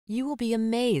You will be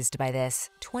amazed by this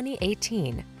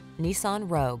 2018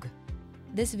 Nissan Rogue.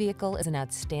 This vehicle is an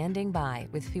outstanding buy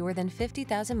with fewer than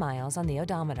 50,000 miles on the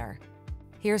odometer.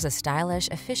 Here's a stylish,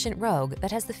 efficient Rogue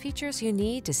that has the features you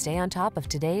need to stay on top of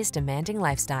today's demanding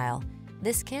lifestyle.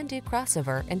 This can-do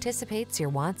crossover anticipates your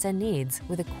wants and needs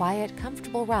with a quiet,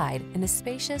 comfortable ride in a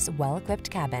spacious, well-equipped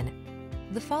cabin.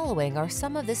 The following are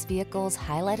some of this vehicle's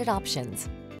highlighted options: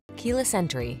 keyless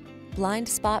entry, blind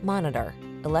spot monitor,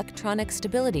 electronic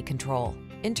stability control,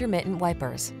 intermittent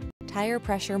wipers, tire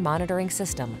pressure monitoring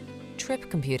system,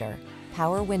 trip computer,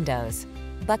 power windows,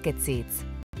 bucket seats,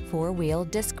 four-wheel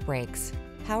disc brakes,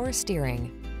 power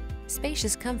steering.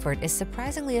 Spacious comfort is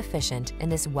surprisingly efficient in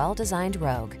this well-designed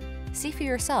Rogue. See for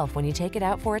yourself when you take it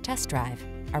out for a test drive.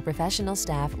 Our professional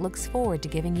staff looks forward to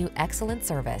giving you excellent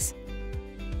service.